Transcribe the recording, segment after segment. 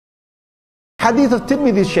Hadith of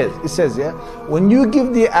Tirmidhi it says, yeah, when you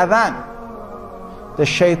give the Adan, the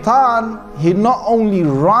shaitan, he not only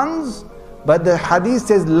runs, but the hadith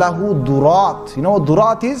says, lahu durat. You know what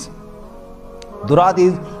durat is? Durat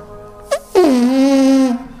is,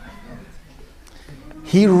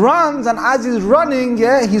 he runs, and as he's running,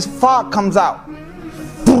 yeah, his fart comes out.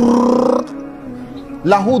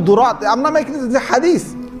 Lahu durat. I'm not making this a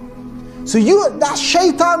hadith. So that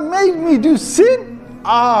shaitan made me do sin.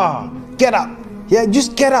 Get up. Yeah,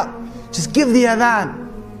 just get up. Just give the adhan.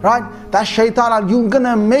 Right? That shaitan, you're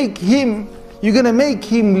gonna make him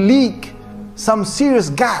leak some serious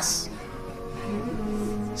gas.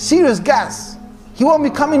 Serious gas. He won't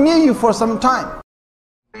be coming near you for some time.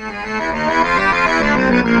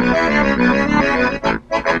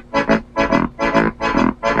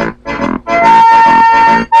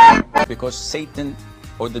 Because Satan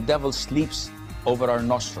or the devil sleeps over our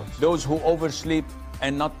nostrils. Those who oversleep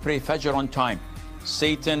and not pray Fajr on time,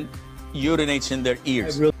 Satan urinates in their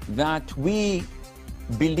ears. That we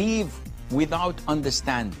believe without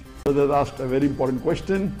understanding. Brother asked a very important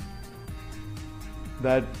question,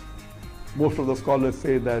 that most of the scholars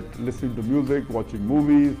say that listening to music, watching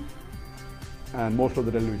movies, and most of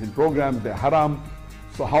the television programs, they're haram.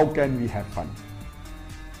 So how can we have fun?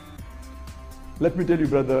 Let me tell you,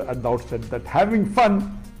 brother, at the outset, that having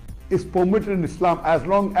fun is permitted in Islam as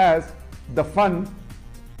long as the fun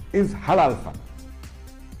is halal fun.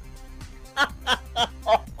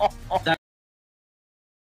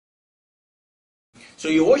 So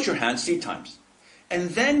you wash your hands 3 times, and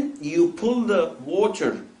then you pull the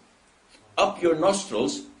water up your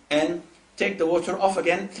nostrils and take the water off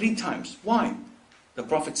again 3 times. Why? The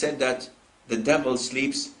Prophet said that the devil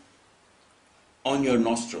sleeps on your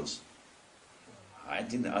nostrils. I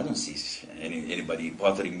don't see anybody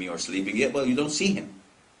bothering me or sleeping yet. Well, you don't see him.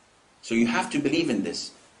 So you have to believe in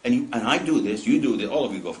this. And I do this, you do this, all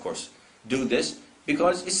of you, of course, do this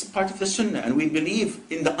because it's part of the Sunnah, and we believe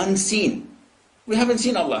in the unseen. We haven't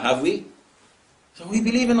seen Allah, have we? So we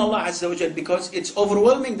believe in Allah Azza wa Jal because it's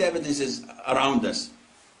overwhelming, the evidence is around us.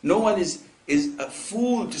 No one is a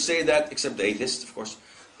fool to say that, except the atheists, of course,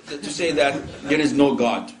 to say that there is no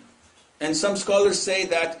God. And some scholars say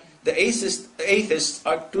that the atheists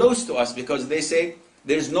are close to us because they say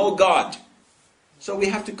there is no God. So we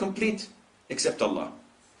have to complete except Allah.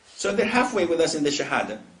 So they're halfway with us in the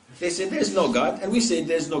Shahada. They say there is no God, and we say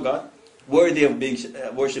there is no God worthy of being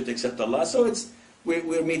worshipped except Allah. So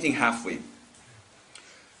we're meeting halfway.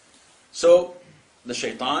 So the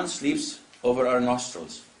shaitan sleeps over our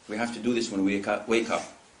nostrils. We have to do this when we wake up.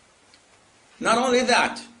 Not only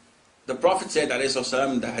that, the Prophet said,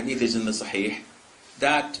 ﷺ, the hadith is in the Sahih,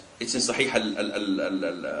 that it's in Sahih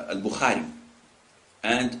al-Bukhari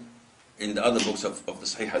and in the other books of the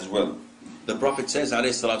Sahih as well. The Prophet says,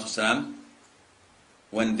 ﷺ,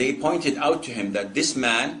 when they pointed out to him that this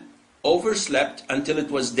man overslept until it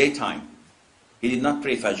was daytime, he did not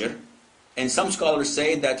pray Fajr, and some scholars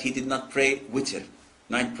say that he did not pray Witr,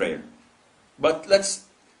 night prayer. But let's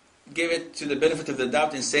give it to the benefit of the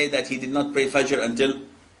doubt and say that he did not pray Fajr until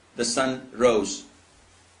the sun rose.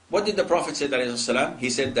 What did the Prophet say, ﷺ? He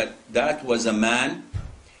said that that was a man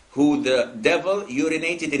who the devil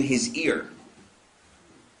urinated in his ear.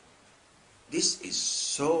 This is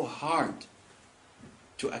so hard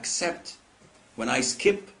to accept. When I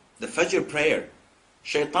skip the Fajr prayer,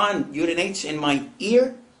 shaitan urinates in my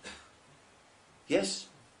ear? Yes.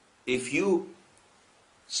 If you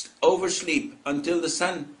oversleep until the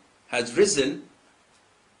sun has risen,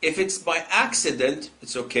 if it's by accident,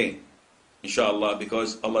 it's okay, inshallah,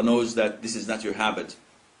 because Allah knows that this is not your habit.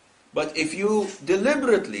 But if you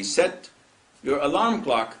deliberately set your alarm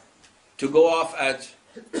clock to go off at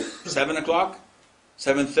 7 o'clock,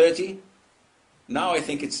 7:30, now I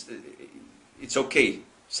think it's okay,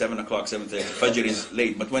 7 o'clock, 7:30. Fajr is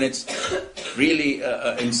late, but when it's really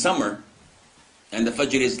in summer and the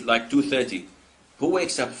Fajr is like 2:30, who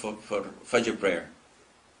wakes up for Fajr prayer?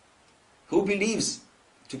 Who believes,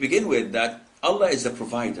 to begin with, that Allah is the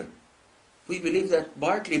provider? We believe that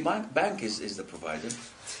Barclay Bank is the provider.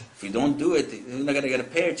 If we don't do it, we're not going to get a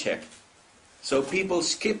paycheck. So people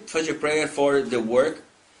skip Fajr prayer for the work,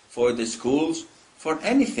 for the schools, for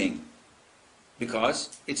anything, because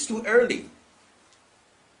it's too early.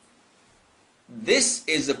 This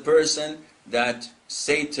is the person that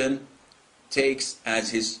Satan takes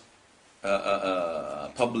as his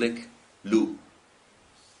public loo.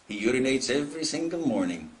 He urinates every single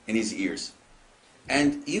morning in his ears.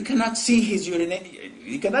 And you cannot see his urinate.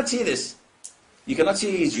 You cannot see this. You cannot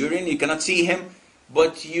see his urine. You cannot see him.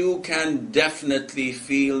 But you can definitely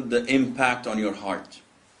feel the impact on your heart.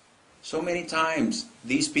 So many times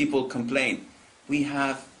these people complain we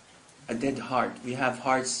have a dead heart. We have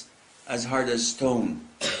hearts as hard as stone.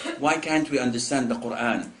 Why can't we understand the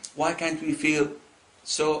Quran? Why can't we feel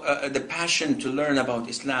so the passion to learn about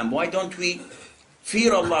Islam? Why don't we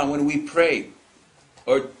fear Allah when we pray?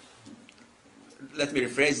 Or let me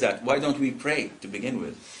rephrase that. Why don't we pray to begin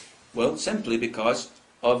with? Well, simply because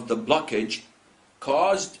of the blockage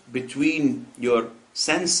caused between your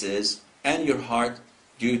senses and your heart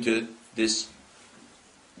due to this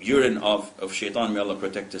urine of shaitan. May Allah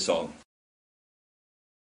protect us all.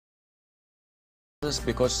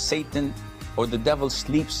 Because Satan or the devil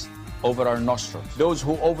sleeps over our nostrils. Those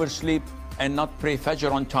who oversleep and not pray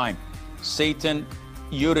Fajr on time, Satan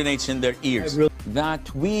urinates in their ears.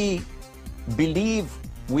 That we believe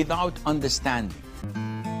without understanding.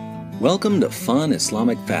 Welcome to Fun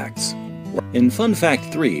Islamic Facts. In Fun Fact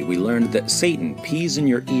 3, we learned that Satan pees in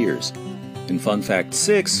your ears. In Fun Fact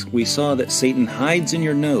 6, we saw that Satan hides in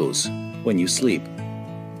your nose when you sleep.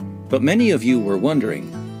 But many of you were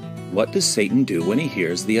wondering, what does Satan do when he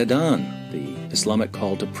hears the Adan, the Islamic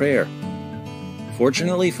call to prayer?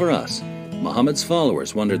 Fortunately for us, Muhammad's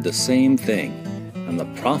followers wondered the same thing, and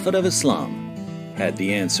the Prophet of Islam had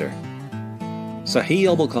the answer. Sahih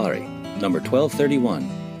al-Bukhari, number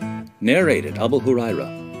 1231, narrated Abu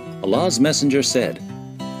Huraira, Allah's Messenger said,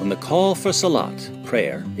 when the call for salat,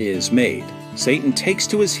 prayer, is made, Satan takes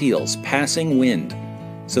to his heels passing wind,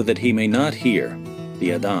 so that he may not hear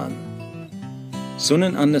the Adan.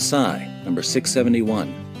 Sunan an-Nasai, number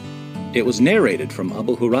 671. It was narrated from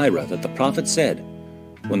Abu Huraira that the Prophet said,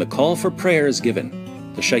 when the call for prayer is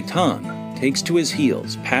given, the shaitan takes to his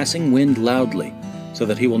heels, passing wind loudly, so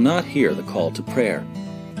that he will not hear the call to prayer.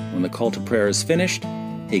 When the call to prayer is finished,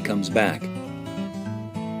 he comes back.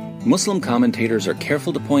 Muslim commentators are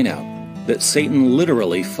careful to point out that Satan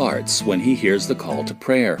literally farts when he hears the call to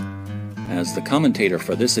prayer. As the commentator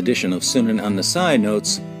for this edition of Sunan an-Nasai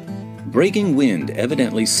notes, breaking wind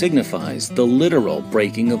evidently signifies the literal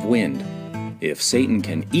breaking of wind. If Satan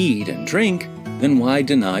can eat and drink, then why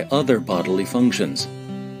deny other bodily functions?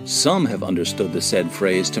 Some have understood the said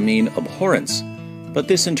phrase to mean abhorrence, but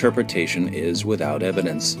this interpretation is without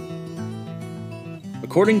evidence.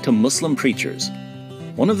 According to Muslim preachers,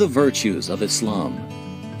 one of the virtues of Islam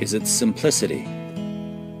is its simplicity.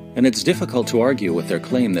 And it's difficult to argue with their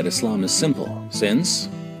claim that Islam is simple, since,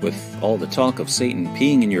 with all the talk of Satan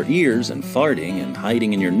peeing in your ears and farting and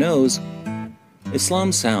hiding in your nose,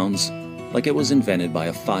 Islam sounds like it was invented by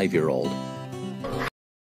a 5-year-old.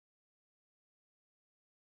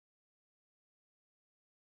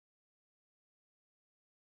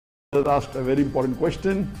 Asked a very important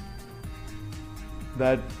question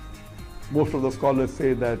that most of the scholars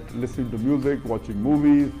say that listening to music, watching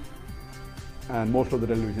movies, and most of the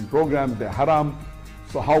television programs, they're haram.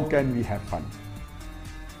 So how can we have fun?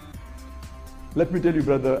 Let me tell you,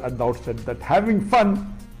 brother, at the outset that having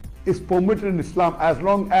fun is permitted in Islam as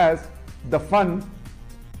long as the fun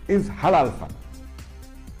is halal fun.